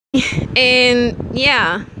And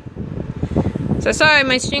yeah. So sorry,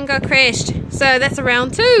 my stream got crashed. So that's a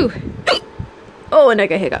round 2. Oh, and I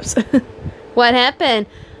got hiccups. What happened?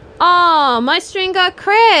 Oh, my stream got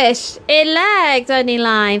crashed. It lagged on the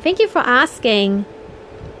line. Thank you for asking.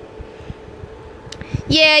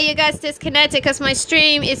 Yeah, you guys disconnected because my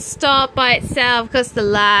stream is stopped by itself because the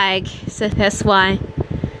lag. So that's why.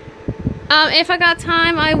 If I got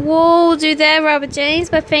time, I will do that, Robert James.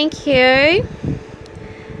 But thank you.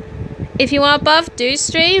 If you want buff, do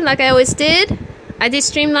stream like I always did. I did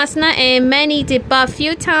stream last night and Manny did buff a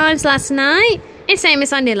few times last night. And same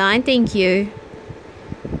as on the line. Thank you.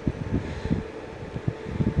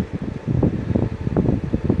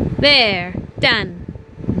 There. Done.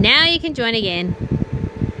 Now you can join again.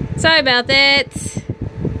 Sorry about that.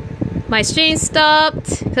 My stream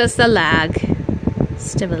stopped because the lag.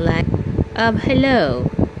 Still a lag. Hello.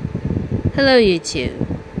 Hello, YouTube.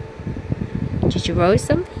 Did you roll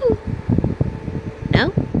something?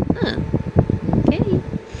 No? Oh. Okay.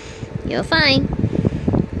 You're fine.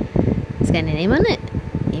 It's got a name on it.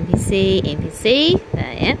 NPC, NPC.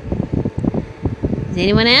 Yeah. Is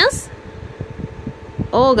anyone else?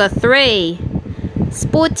 Oh, got 3.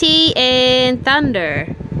 Sporty and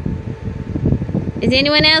Thunder. Is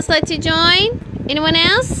anyone else like to join? Anyone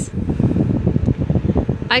else?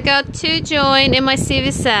 I got 2 join in my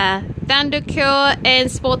Civisa. Thundercure and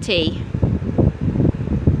Sporty.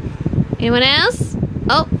 Anyone else?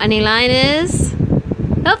 Oh, Aniline.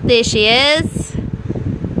 Oh, there she is.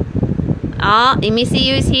 Oh,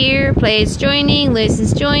 MCU is here. Players joining. Liz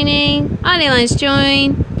is joining. Aniline's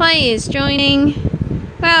joined. Players joining.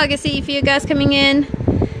 Well, I can see a few guys coming in.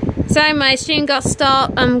 Sorry, my stream got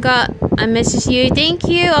stopped. I messaged you. Thank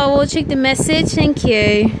you. I will check the message. Thank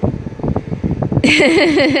you.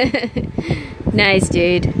 Nice,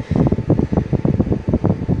 dude.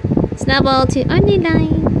 Snowball to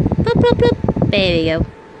Aniline. Bloop, bloop, bloop. There we go.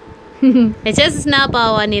 It's just a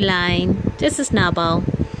snowball on the line. Just a snowball.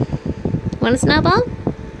 Want a snowball?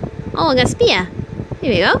 Oh, I got a spear.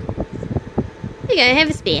 Here we go. Here you go, have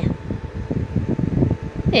a spear.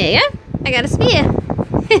 There you go. I got a spear.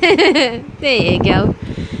 There you go.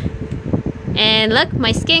 And look,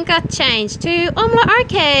 my skin got changed to Omlet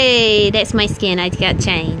Arcade. That's my skin. I got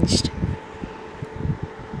changed.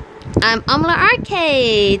 I'm Omlet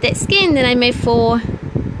Arcade. That skin that I made for.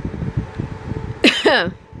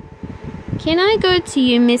 Can I go to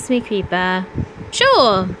you, Miss McCreeper?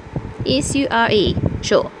 Sure. S-U-R-E.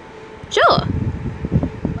 Sure. Sure.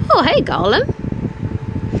 Oh, hey, Gollum.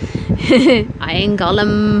 I ain't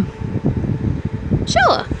Gollum.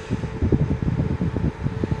 Sure.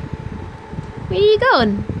 Where are you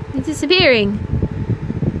going? You're disappearing.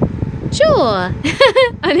 Sure.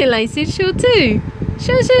 Anilai said sure too.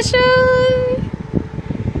 Sure, sure, sure.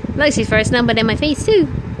 Look, she's first numbered in my face too.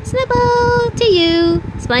 Snowball to you.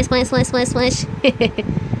 Splash, splash, splash, splash, splash.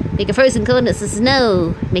 Make a frozen corners of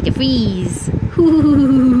snow. Make it freeze.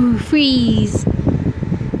 Ooh, freeze.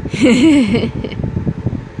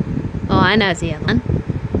 Oh, I know the other one.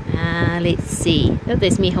 Let's see. Oh,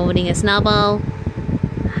 there's me holding a snowball.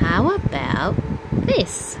 How about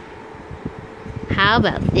this? How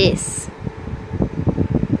about this?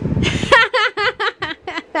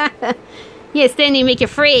 Yeah, stand there and make it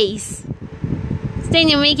freeze. Stand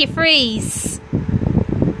there and make it freeze.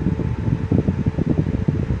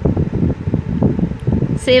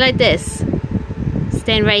 See, like this.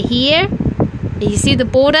 Stand right here. And you see the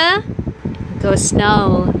border? Go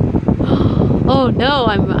snow. Oh no,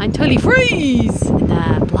 I'm totally freeze in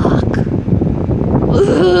that block.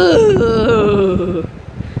 Ooh.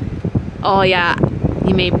 Oh yeah,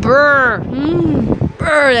 you made brr.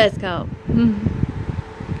 Brr, let's go.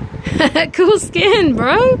 Cool skin,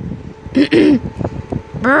 bro.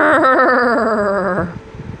 Brr.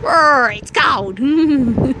 Brr, it's cold.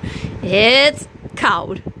 It's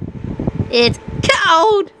cold. It's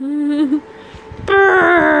cold.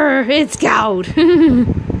 Brr, it's cold.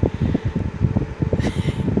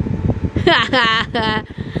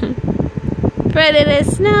 Predator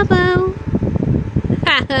snowball.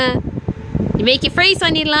 You make your freeze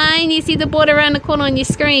on your line. You see the border around the corner on your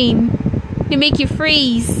screen. You make you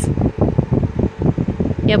freeze.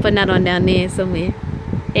 Yeah, put that on down there somewhere.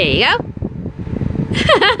 There you go.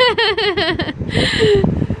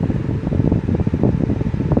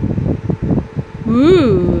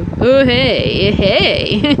 Ooh. Oh, hey.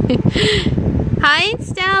 Hey. Hi,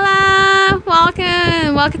 Stella.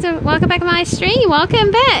 Welcome back to my stream.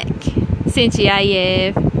 Welcome back.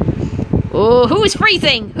 Cinchia. Oh, who's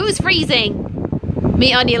freezing? Who's freezing?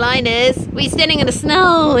 Me on your line is. We're standing in the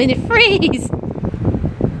snow and it freeze.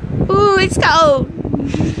 Ooh, it's cold.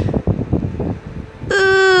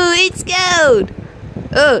 Ooh, it's cold.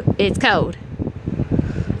 Oh, it's cold.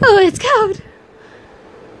 Oh, it's cold.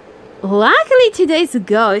 Luckily 2 days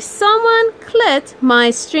ago, someone clicked my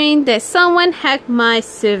stream that someone hacked my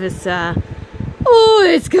servicer. Oh,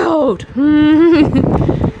 it's cold.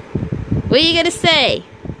 What are you gonna say?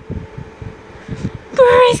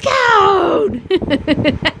 It's cold.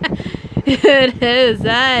 It is,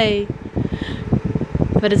 eh?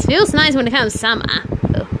 But it feels nice when it comes summer.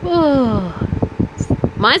 Oh.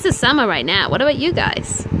 Mine's the summer right now. What about you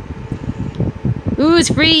guys? Ooh, it's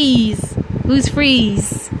freeze. Who's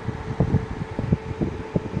freeze?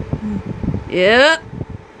 Yep.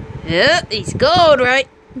 Yep, it's cold, right?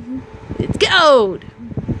 It's cold.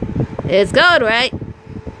 It's cold, right?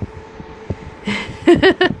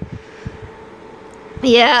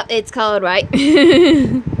 Yeah, it's cold, right?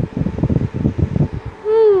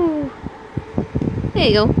 Ooh. There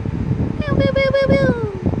you go.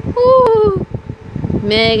 Ooh.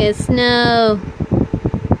 Mega snow.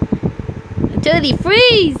 Totally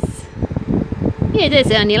freeze. Yeah,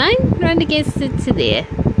 there's on your line. Run against it to there.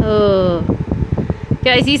 Oh.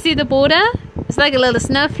 Guys, you see the border? It's like a little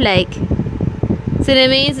snowflake. So that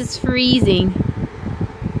means it's freezing.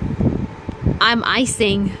 I'm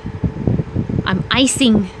icing. I'm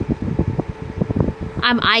icing.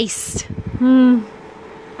 I'm iced. I'm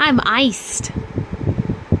iced.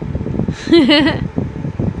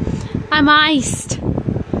 I'm iced.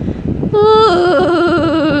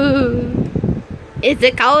 Ooh. Is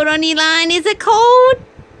it cold on the line? Is it cold?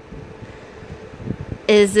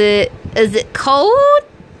 Is it cold?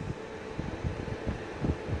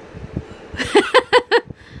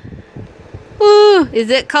 Ooh,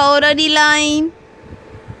 is it cold on the line?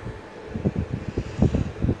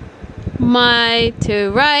 My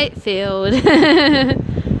to right field.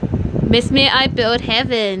 Miss me, I built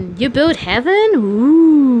heaven. You built heaven?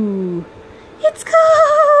 Ooh. It's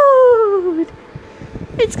cold.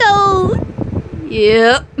 It's cold.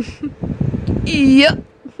 Yep. Yep.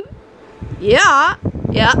 Yeah.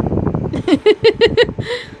 Yeah.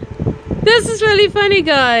 This is really funny,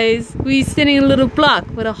 guys. We're sitting in a little block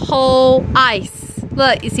with a whole ice.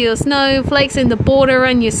 Look, you see your snowflakes in the border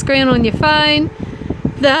on your screen on your phone.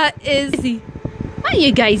 That is... What are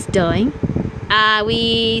you guys doing? Are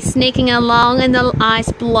we sneaking along in the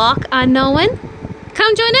ice block unknown?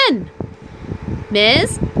 Come join in.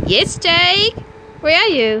 Miss? Yes, Jake? Where are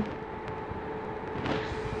you?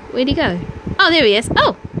 Where'd he go? Oh, there he is.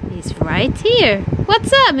 Oh, he's right here.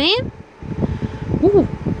 What's up, man? Ooh.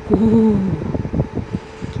 Ooh.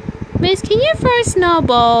 Miss, can you throw a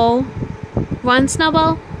snowball? One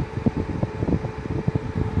snowball?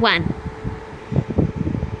 One.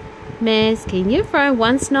 Miss, can you throw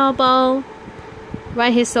one snowball?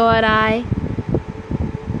 Right here, sword eye.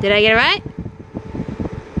 Did I get it right?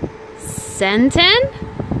 Senten?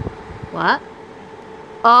 What?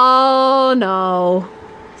 Oh no.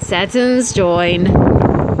 Saturn's join.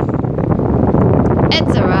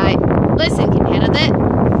 It's alright. Listen, can you handle that?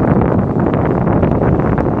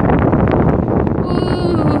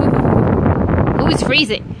 Ooh. Who's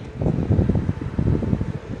freezing?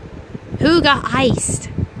 Who got iced?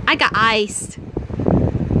 I got iced.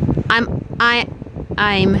 I'm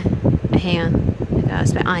hang on. I gotta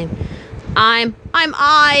spell I'm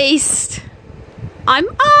iced. I'm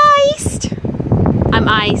iced. I'm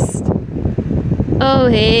iced. Oh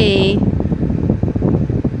hey.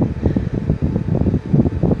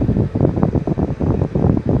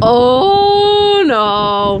 Oh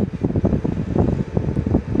no.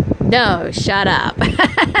 No, shut up.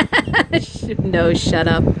 No, shut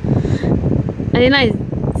up. I didn't I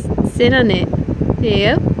sit on it. There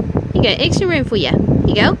you go. You got extra room for you. Here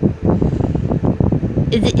you go.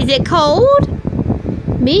 Is it cold?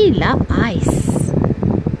 Me love ice.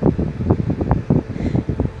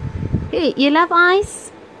 Hey, you love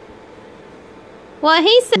ice? Well,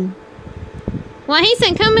 he said. Well, he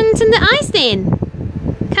said, come into the ice then.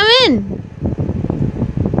 Come in.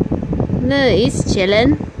 No, he's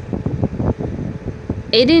chilling.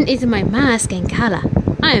 Aiden is my mask and color.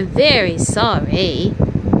 I am very sorry.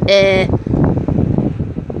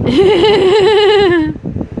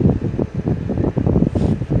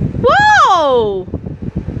 Whoa!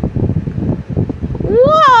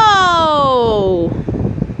 Whoa!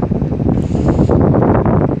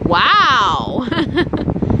 Wow!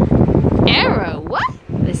 Arrow, what?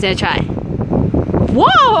 Let's try.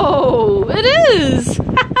 Whoa! It is!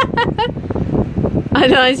 A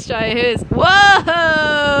nice try his. Whoa!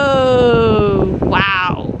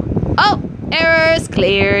 Wow! Oh! Errors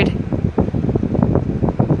cleared.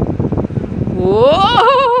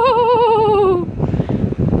 Whoa!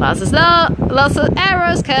 Lots of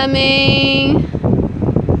arrows coming.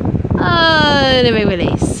 Let me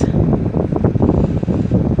release.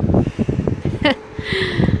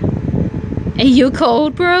 Are you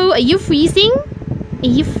cold, bro? Are you freezing? Are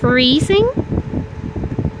you freezing?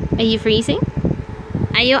 Are you freezing?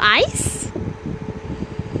 Are you ice?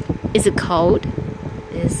 Is it cold?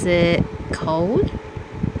 Is it cold?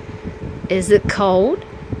 Is it cold?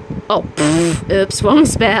 Oh, pff, oops, wrong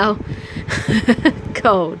spell.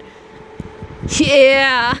 Cold.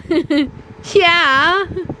 Yeah. Yeah.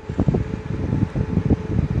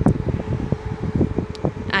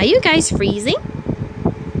 Are you guys freezing?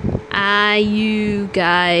 Are you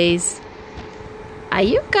guys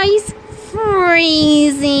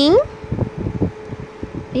freezing?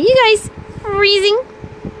 Are you guys freezing?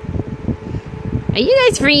 Are you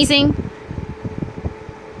guys freezing?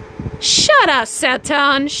 Shut up,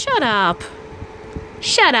 Satan. Shut up.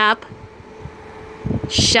 Shut up.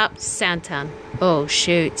 Shut, Satan. Oh,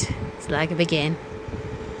 shoot. It's like it again.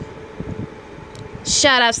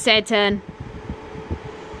 Shut up, Satan.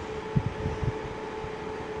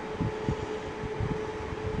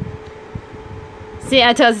 See,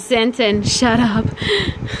 I told Satan, shut up.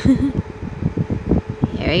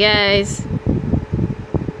 Here he goes.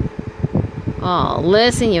 Oh,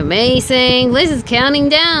 listen, you're amazing. Liz is counting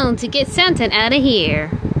down to get Satan out of here.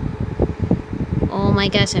 Oh my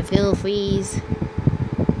gosh, I feel a freeze.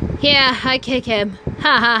 Yeah, I kick him.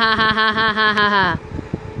 Ha ha ha ha ha ha ha ha ha.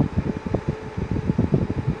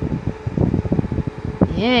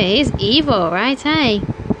 Yeah, he's evil, right? Hey.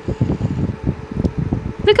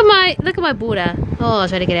 Look at my Buddha. Oh, I'll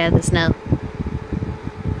try to get out of the snow.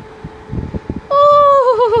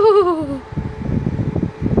 Oh,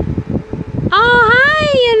 hi,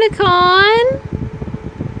 unicorn.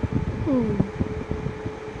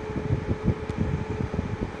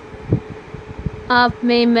 Up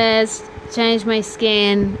me mess. Change my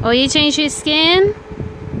skin. Oh, you changed your skin?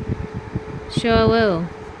 Sure I will.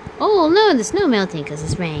 Oh no, the snow melting because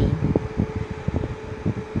it's rain.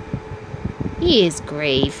 He is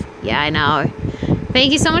grave. Yeah, I know.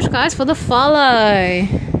 Thank you so much, guys, for the follow.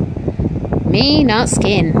 Me, not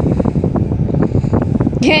skin.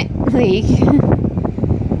 Get leak.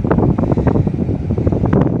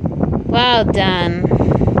 Well done.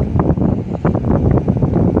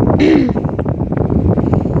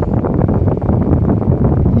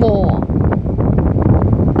 More.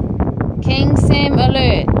 King Sam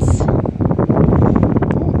alerts.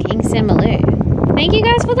 Ooh, King Sam alert. Thank you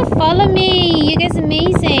guys for the follow me. You guys are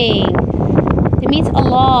amazing. It means a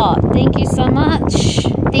lot. Thank you so much.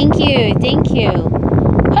 Thank you. Thank you.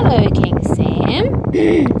 Hello, King Sam.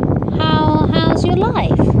 How's your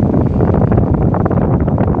life?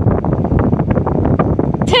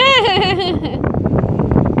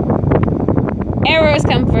 Arrows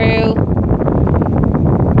come through.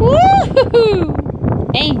 Woohoo!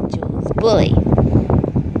 Angels bully.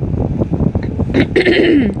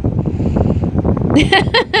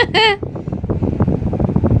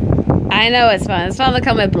 I know it's fun. It's fun to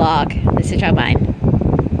come and blog. Let's try mine.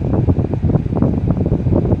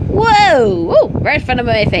 Whoa! Whoa! Right in front of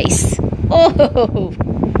my face. Oh!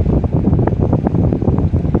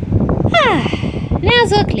 Ah, now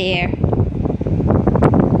it's all clear.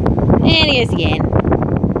 And here's again.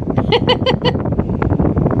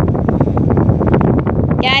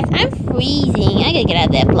 Guys, I'm freezing. I gotta get out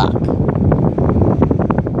of that block.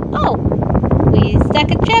 Oh! We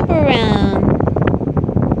stuck a trap around.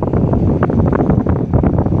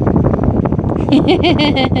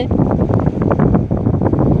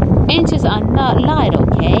 Inches are not light,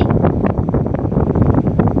 okay?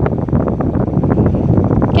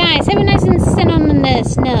 Guys, have a nice and sit on the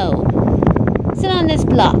snow. Sit on this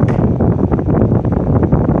block.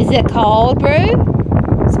 Is it cold, bro?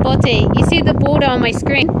 Spotty, you see the border on my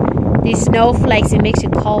screen? These snowflakes, it makes you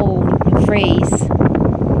cold and freeze.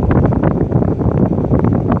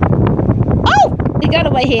 Oh! You got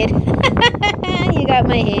on my head. You got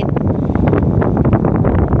my head.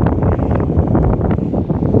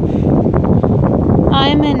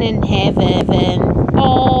 I'm in heaven.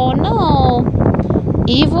 Oh no.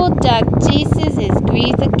 Evil Dark Jesus is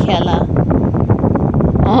Grease the Killer.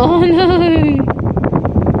 Oh no.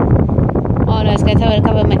 Oh no, it's gonna tell me to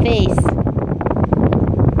cover my face.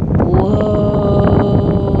 Whoa.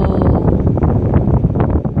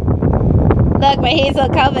 Look, my hair's all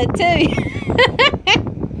covered too.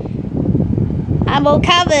 I'm all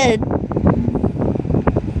covered.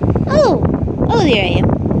 Oh. Oh, there I am.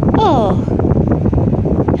 Oh.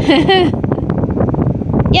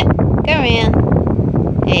 Yep, go around.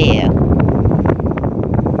 There you go.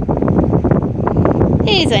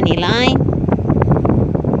 Here's on your line.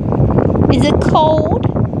 Is it cold?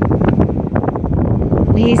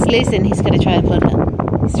 Listen, he's gonna try to put it.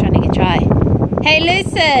 He's trying to get try. Hey,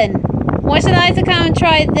 listen! Why should I to come and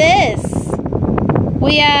try this?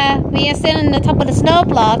 We are still on the top of the snow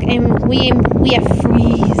block, and we are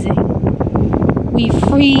freezing. We're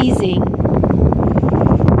freezing.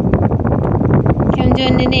 Come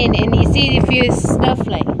join in, and you see if you're a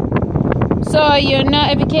snowflake. So you're not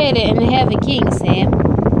educated and have a king, Sam.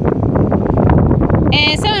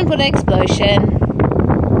 And someone put an explosion.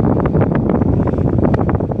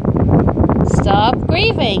 Stop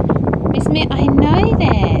grieving. Miss me, I know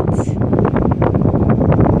that.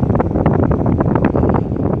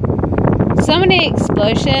 Somebody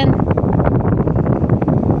explosion.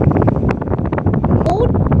 Oh,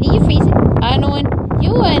 are you freezing? I know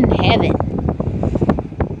you're in heaven.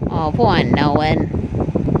 Oh, poor Nolan.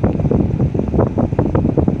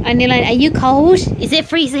 And you're like, are you cold? Is it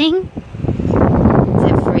freezing? Is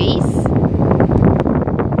it freeze?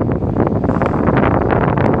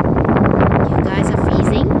 You guys are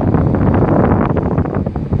freezing?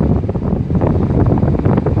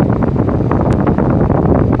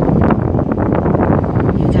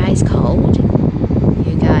 You guys cold?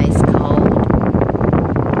 You guys cold?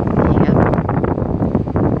 There you go.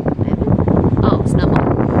 Oh, snowball.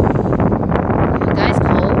 You guys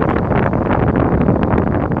cold?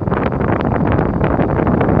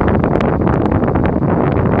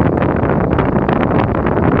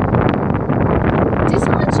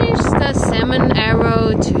 Salmon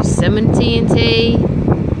arrow to salmon TNT.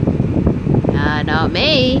 Not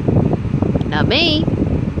me. Not me.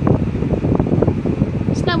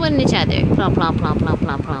 Snubbing each other. Plomp, plomp, plomp, plomp,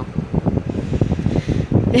 plomp, plomp.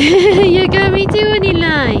 You got me too on your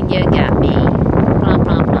line. You got me. Plomp,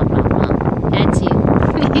 plomp, plomp, plomp, plomp. That's you.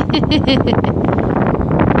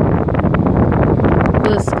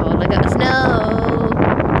 It's cold like a snow.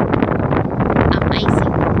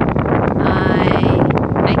 Amazing.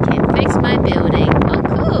 I can fix my building. Oh,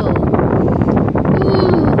 cool.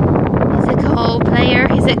 Ooh. Is it cold, player?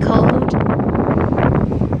 Is it cold?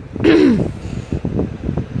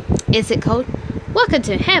 Is it cold? Welcome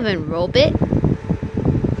to heaven, Robit.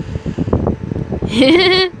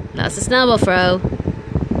 Lots of snowball throw.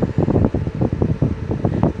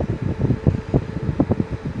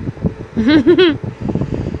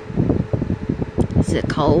 Is it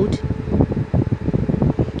cold?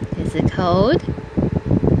 Is it cold?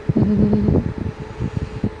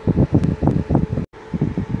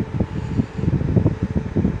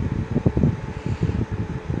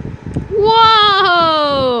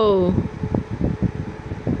 Whoa!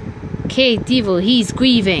 Okay, Devil, he's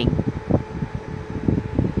grieving.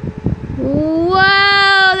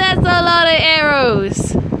 Wow, that's a lot of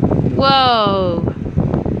arrows. Whoa,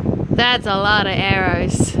 that's a lot of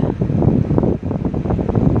arrows.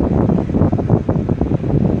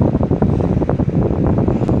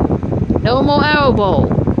 No more arrow ball.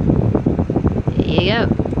 There you go.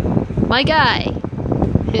 My guy.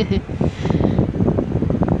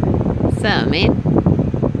 What's up, man?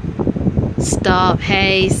 Stop,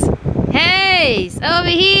 Hayes. Hayes! Over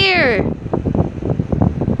here!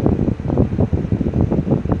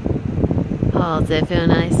 Oh, does that feel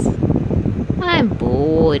nice? I'm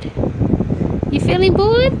bored. You feeling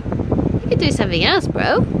bored? You could do something else,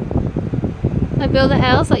 bro. Like build a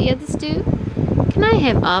house like you others do. Can I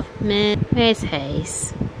have off, man? Where's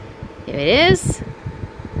Hayes? Here it is.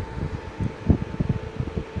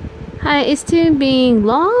 Hi, it's too being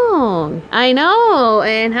long. I know.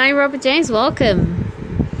 And hi, Robert James. Welcome.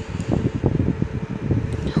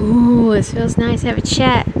 Ooh, it feels nice to have a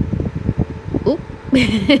chat. Ooh.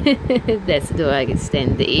 That's the door I can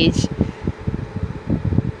stand the edge.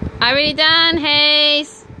 Already done,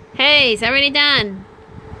 Hayes. Hayes, already done.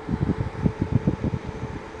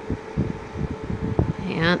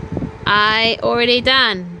 Hang on. I already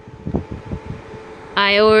done.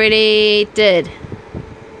 I already did.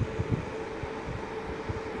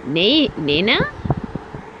 Nina?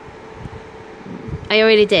 I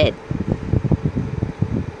already did.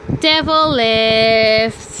 Devil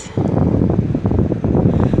lift.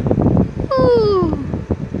 Ooh.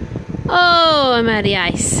 Oh, I'm out of the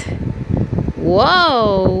ice.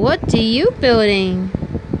 Whoa, what are you building?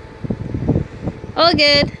 All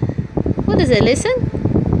good. What is it, listen?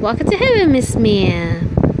 Welcome to heaven, Miss Mia.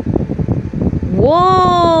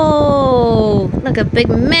 Whoa, look a big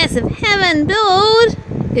massive heaven build.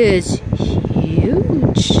 It's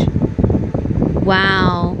huge.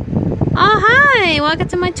 Wow. Oh, hi, welcome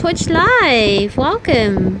to my Twitch live.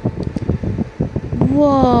 Welcome.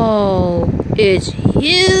 Whoa, it's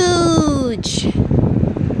huge.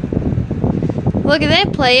 Look at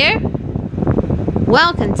that, player.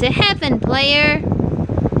 Welcome to heaven, player.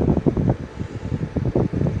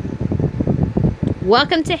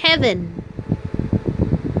 Welcome to heaven.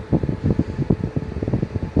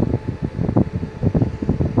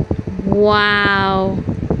 Wow.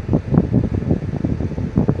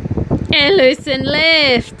 And loosen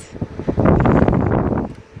left.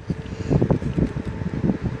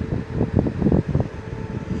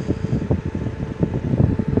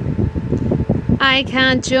 I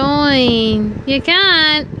can't join. You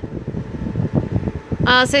can't.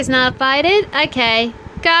 Oh, so it's not invited? Okay.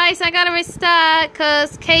 Guys, I gotta restart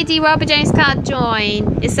because KD Robert James can't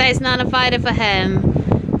join. It says not invited for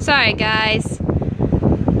him. Sorry, guys.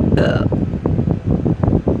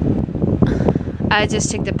 I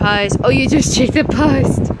just checked the post. Oh, you just checked the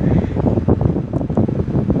post.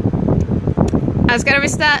 I was gonna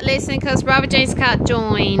restart listening because Robert James can't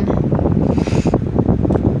join.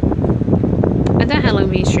 I don't know how long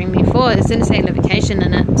we've been streaming for. It's gonna say location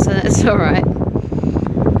in it, so that's alright.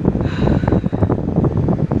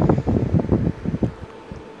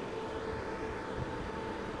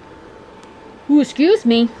 Ooh, excuse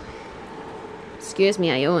me. Excuse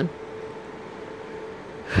me, I yawn.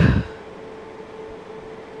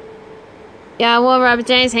 Yeah, well, Robert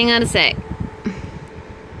James, hang on a sec.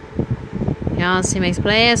 Yeah, see Max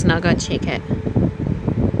players, and I'll go check it.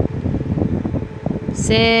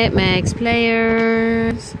 Set Max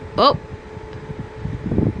players. Oh,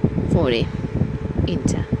 40.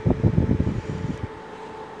 Enter.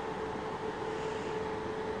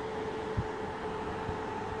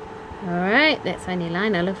 Alright, that's only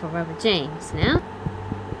line. I look for Robert James now.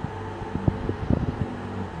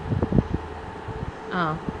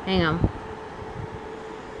 Oh, hang on.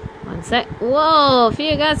 One sec. Whoa, a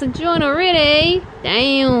few guys have joined already.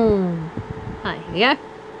 Damn. Hi, here we go.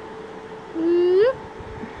 Whoop.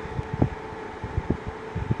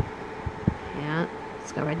 Yeah,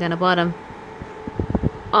 let's go right down the bottom.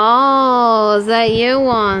 Oh, is that you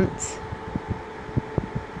want?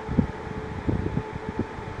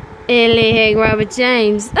 Illy Robert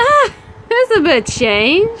James. Ah, that's a bit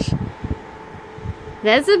change.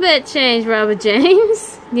 That's a bit change, Robert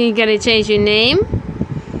James. You gotta change your name.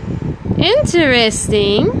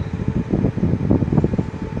 Interesting.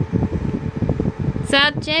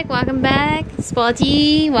 Subject, welcome back.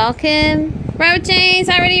 Spotty, welcome. Robert James,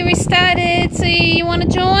 I already restarted, so you wanna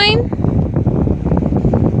join?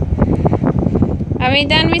 Already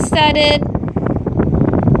done restarted.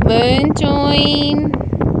 Moon, join.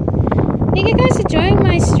 Thank you guys for joining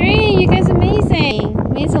my stream. You guys are amazing.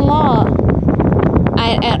 It means a lot.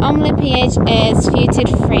 I add Omlet PH as featured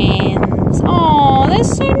friends. Oh,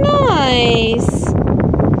 that's so nice.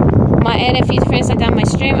 My added featured friends are done my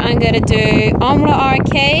stream. I'm gonna do Omlet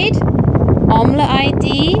Arcade, Omlet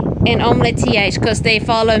ID, and Omlet TH because they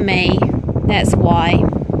follow me. That's why.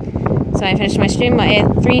 So I finished my stream. I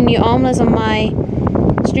add 3 new omelets on my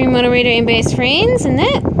stream moderator and best friends, and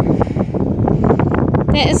that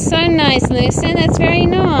is so nice, Lucien. That's very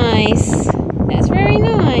nice. That's very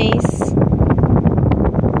nice.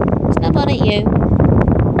 Snap at you.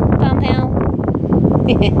 Bum pound.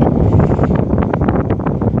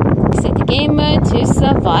 Set the game mode to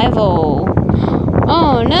survival.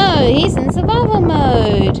 Oh no, he's in survival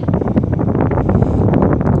mode.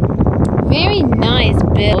 Very nice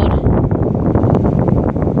build.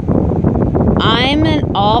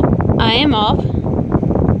 I am up.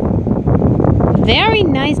 Very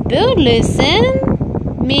nice build, Lucien.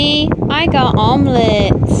 Me, I got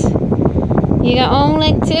Omlet. You got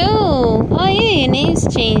Omlet too. Oh yeah, your name's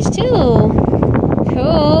changed too.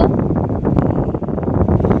 Cool.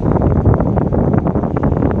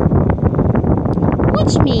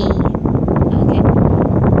 Watch me. Okay.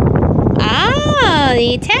 Ah,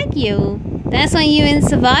 they attack you. That's when you're in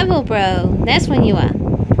survival, bro. That's when you are.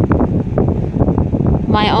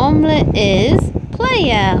 My Omlet is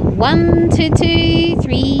player 1 2 2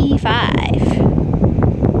 3 5.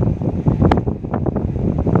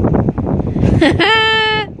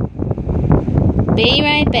 Be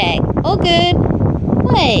right back. Oh good.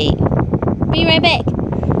 Wait. Be right back.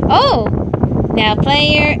 Oh, now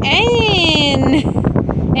player and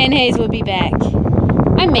Hayes will be back.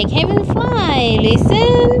 I make heaven fly.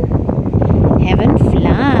 Listen, heaven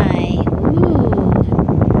fly. Ooh,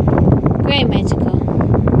 great magical.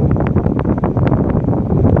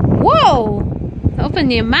 Whoa!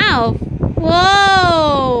 Open your mouth.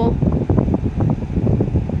 Whoa!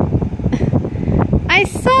 I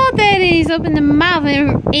saw that he's opened the mouth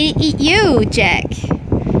and eat you, Jack.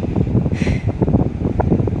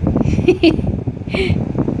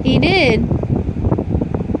 He did.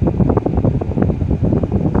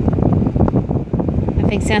 I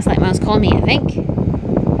think sounds like Mom's calling me, I think.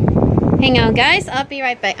 Hang on, guys. I'll be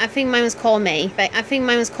right back. I think Mom's calling me.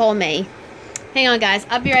 Hang on, guys.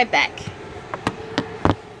 I'll be right back.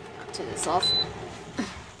 I'll turn this off.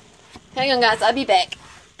 Hang on, guys. I'll be back.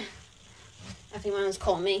 I think my mom's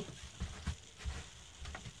calling me.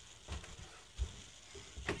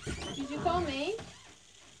 Did you call me?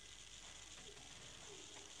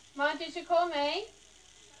 Mom, did you call me?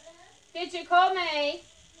 Did you call me?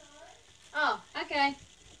 Oh, okay.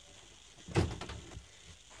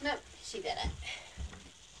 Nope, she didn't.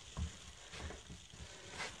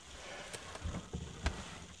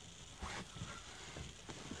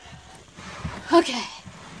 Okay.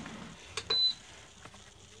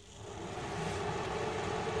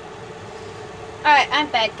 Alright, I'm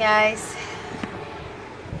back, guys.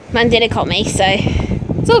 Mum didn't call me, so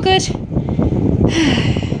it's all good.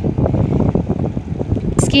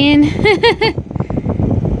 Skin.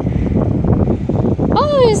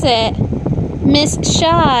 Oh, who's it? Miss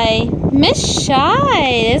Shy. Miss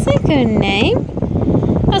Shy. That's a good name.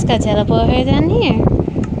 I was gonna teleport her down here.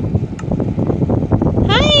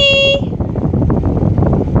 Hi,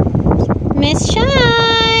 Miss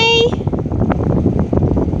Shy.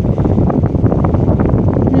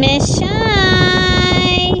 Miss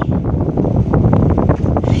Shy.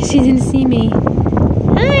 She didn't see me.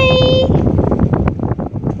 Hi.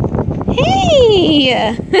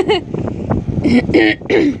 Hey.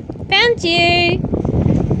 Found you.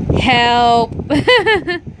 Help.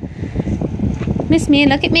 Miss me,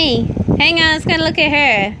 look at me. Hang on, let's go look at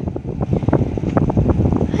her.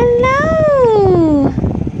 Hello.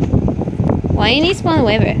 Why you need spawn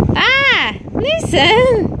waiver? Ah,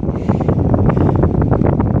 listen.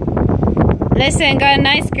 Listen, got a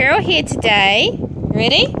nice girl here today.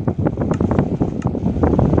 Ready?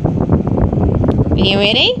 Are you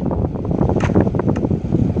ready?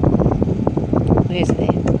 Where's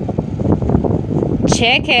it?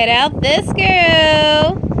 Check it out, this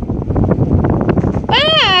girl.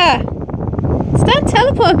 Ah! Stop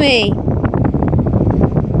teleporting me.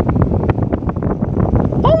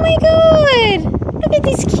 Oh my god! Look at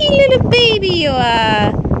this cute little baby you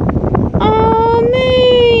are. Oh,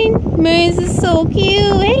 Moon. Moons is so cute.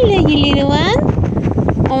 Hello, you little one.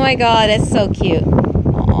 Oh my god, that's so cute.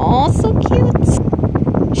 Oh, so cute.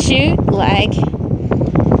 Shoot, like.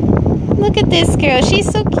 Look at this girl. She's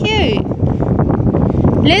so cute.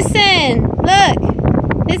 Listen, look.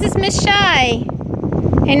 This is Miss Shy.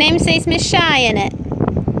 Her name says Miss Shy in it.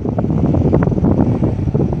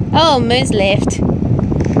 Oh, Moon's left.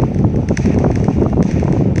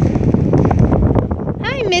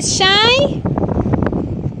 Hi, Miss Shy.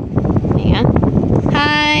 Hang on.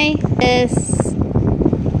 Hi,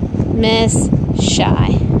 Miss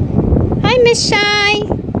Shy. Hi, Miss Shy.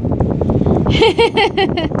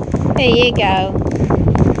 There you go.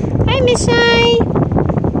 Hi, Miss Shy.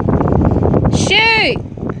 Shoot!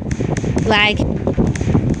 Like.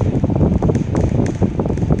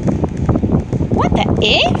 What the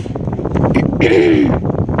F?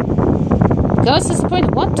 Ghost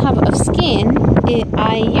disappointed. What type of skin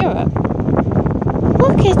are you?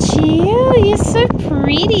 Look at you. You're so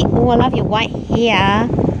pretty. Oh, I love your white hair.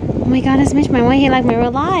 Oh my god, I matched my white hair like my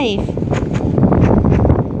real life.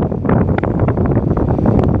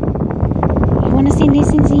 You want to see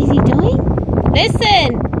Lucy's easy doing?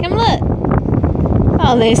 Listen! Come look!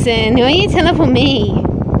 Oh, listen, why are you teleport me?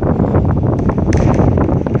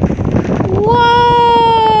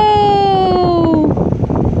 Whoa!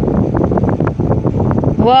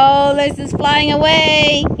 Whoa, Lucy's flying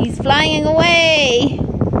away! He's flying away!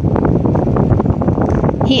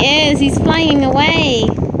 He is, he's flying away!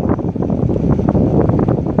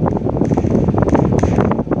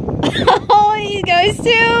 Oh, he goes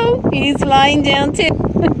too! He's flying down too!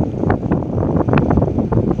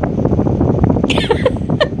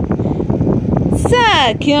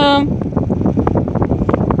 Suck him!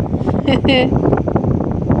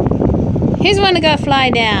 Here's one to go fly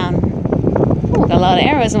down. Oh, got a lot of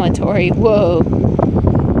arrows in my Tori. Whoa. I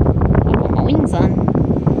got my wings on.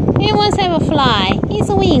 Who wants to have a fly? Here's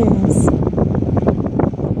the wings.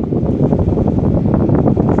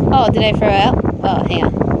 Oh, did I throw out? Oh, hang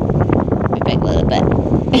on. Back a little bit.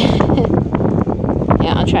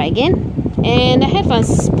 Yeah, I'll try again. And the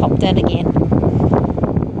headphones popped out again.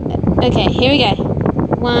 Okay, here we go.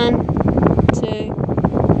 1, 2, 3,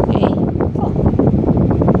 4.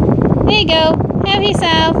 There you go. Have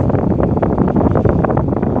yourself.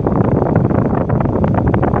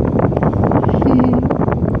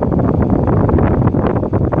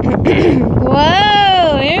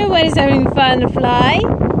 Whoa! Everybody's having fun to fly.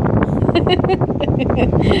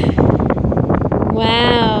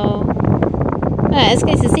 Wow. Oh, it's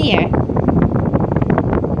good to see her.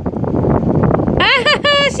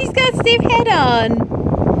 Ah, she's got Steve head on.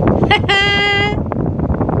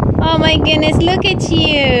 Oh my goodness, look at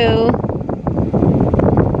you.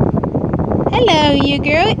 Hello, you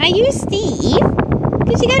girl. Are you Steve?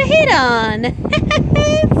 Because you got a head on.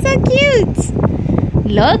 So cute.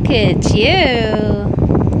 Look at you.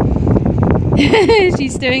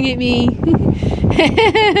 She's staring at me.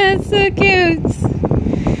 So cute.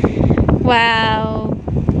 Wow.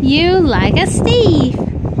 You like a Steve.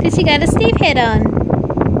 Because you got a Steve head on.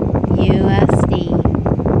 You are Steve.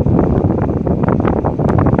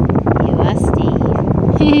 You are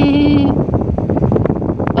Steve.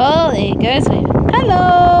 Oh, there it goes.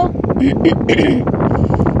 Hello.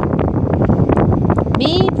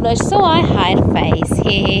 Me blush so I hide face.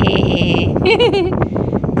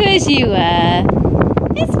 Because you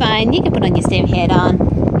it's fine. You can put on your Steve head on.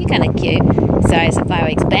 You're kind of cute. Sorry, it's a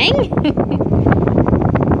fireworks bang.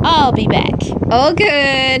 I'll be back. All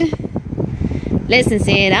good. Listen,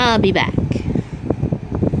 Sid, I'll be back.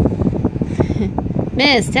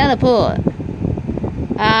 Miss, teleport.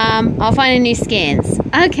 I'll find a new skins.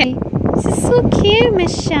 Okay. This is so cute,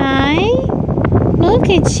 Miss Shy. Look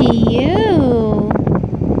at you.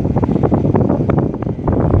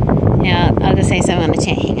 Yeah, I'll just say something on the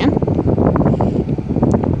chat. Hang on.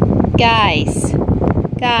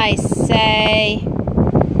 Guys, say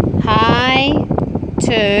hi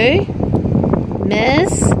to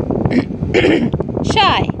Miss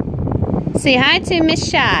Shy. Say hi to Miss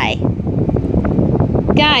Shy.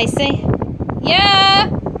 Guys, say yeah.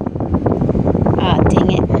 Oh,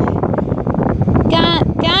 dang it.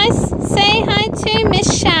 Guys, say hi to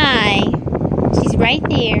Miss Shy. She's right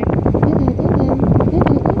there.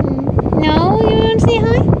 No, you want to say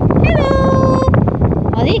hi? Hello.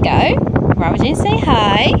 Oh, there you go. Robert didn't say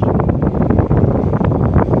hi.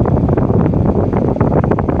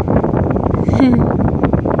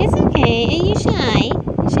 It's okay. Are you shy?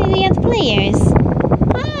 Show the other players.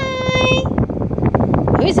 Hi.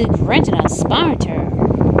 Who's it renting a Sparta?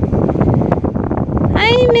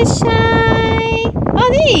 Hi, Miss Shy. Oh,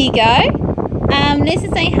 there you go. Let's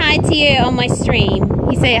say hi to you on my stream.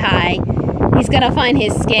 You say hi. He's gonna find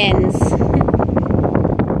his skins.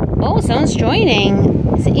 Oh, someone's joining.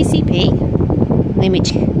 Is it ECP? Let me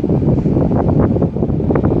check.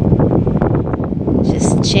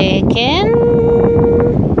 Just checking.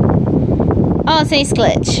 Oh, it says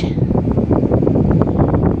glitch.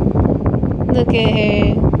 Look at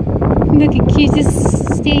her. Look at cute this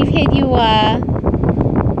Steve head you are.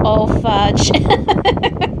 Oh fudge.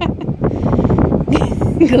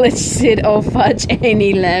 Glitch said oh fudge and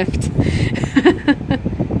he left.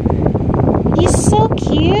 You're so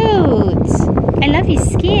cute. I love your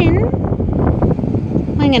skin.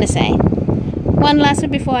 What am I gonna say? One last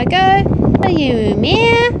one before I go. Are you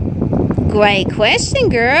Mia? Great question,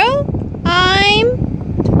 girl. I'm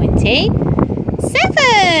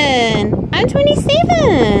 27. I'm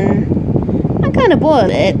 27. I kind of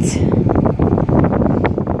boiled it.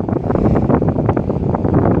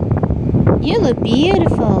 You look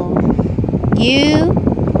beautiful. You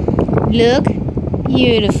look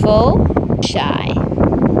beautiful. Shy.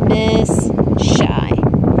 Miss Shy.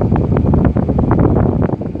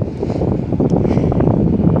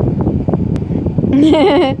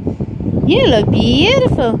 You look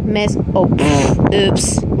beautiful, Miss. Oh,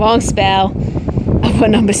 oops. Wrong spell. I put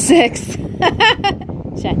number 6.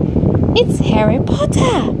 Shy. It's Harry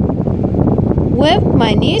Potter. With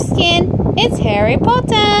my new skin, it's Harry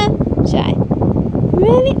Potter. Shy.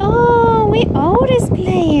 Really? Oh, we're oldest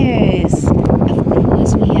players. Of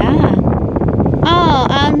course we are. Oh,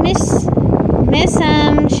 Miss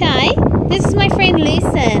Shy. This is my friend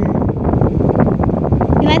Lucian.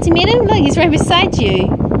 You like to meet him? Look, he's right beside you.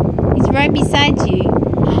 He's right beside you.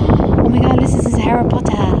 Oh my God, this is Harry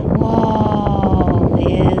Potter. Whoa,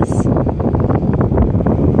 yes.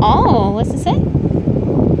 Oh, what's it say?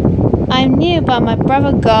 I'm new, but my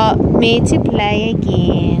brother got me to play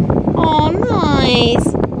again. Oh, nice.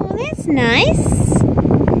 Oh, that's nice.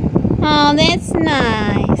 Oh, that's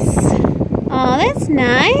nice. Oh, that's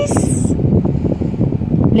nice.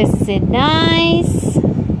 Listen, nice.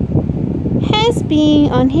 Has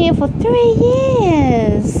been on here for 3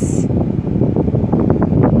 years.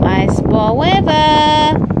 I spoil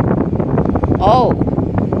weather. Oh.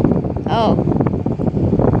 Oh.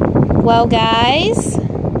 Well, guys.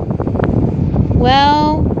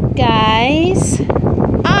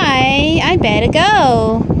 I better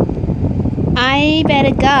go. I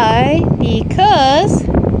better go because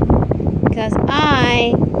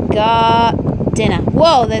I got dinner.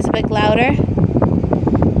 Whoa, that's a bit louder.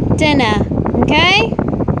 Dinner, okay?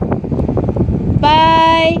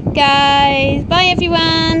 Bye, guys. Bye,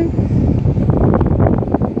 everyone.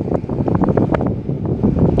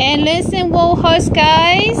 And listen, we'll host,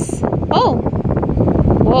 guys. Oh,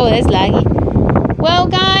 whoa, that's laggy. Well,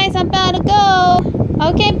 guys, I'm about to go.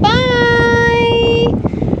 Okay, bye.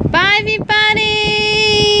 Bye, everybody.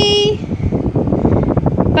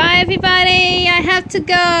 Bye, everybody. I have to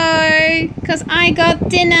go because I got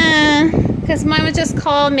dinner. Because Mama just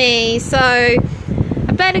called me. So I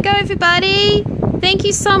better go, everybody. Thank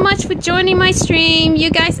you so much for joining my stream.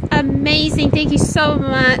 You guys are amazing. Thank you so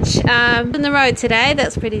much. On the road today.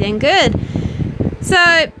 That's pretty dang good. So,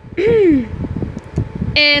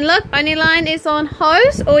 and look, Oniline is on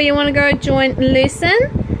host. Or you want to go join Listen.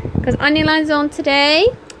 Because Oniline's on today.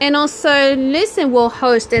 And also Listen will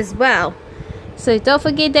host as well. So don't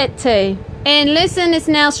forget that too. And Listen is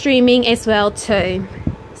now streaming as well too.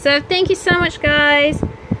 So thank you so much, guys.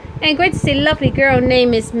 And great to see a lovely girl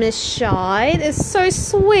named is Miss Shy. It's so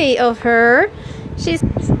sweet of her. She's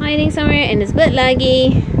hiding somewhere and it's a bit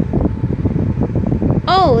laggy.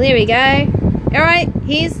 Oh, there we go. Alright,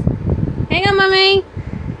 hang on, mummy.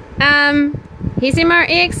 He's in my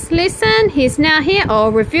ex. Listen, he's now here.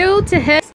 I'll reveal to her.